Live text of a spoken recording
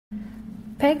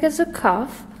PEGASO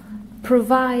Cuff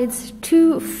provides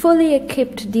two fully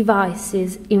equipped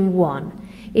devices in one.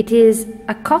 It is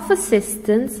a cuff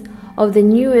assistant of the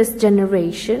newest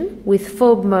generation with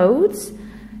 4 modes,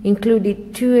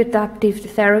 including 2 adaptive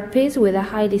therapies with a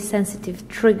highly sensitive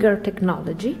trigger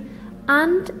technology,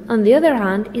 and on the other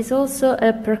hand is also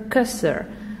a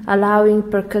percussor, allowing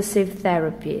percussive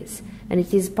therapies, and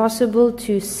it is possible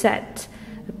to set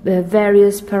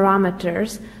various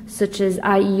parameters such as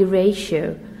IE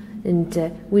ratio, and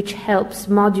which helps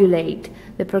modulate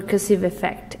the percussive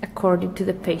effect according to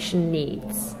the patient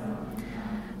needs.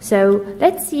 So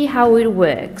let's see how it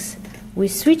works. We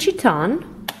switch it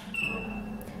on,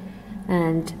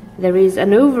 and there is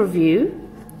an overview,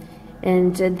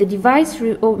 and the device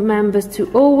remembers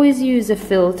to always use a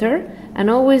filter and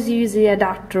always use the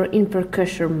adapter in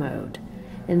percussion mode,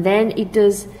 and then it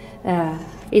does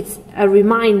it's a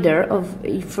reminder of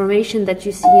information that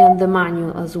you see on the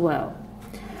manual as well.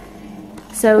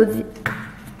 So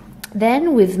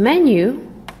then with menu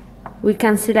we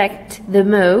can select the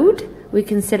mode, we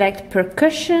can select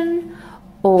percussion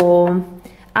or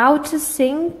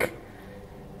AutoSync,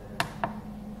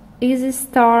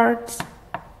 EasyStart,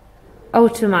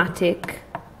 automatic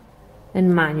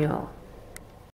and manual.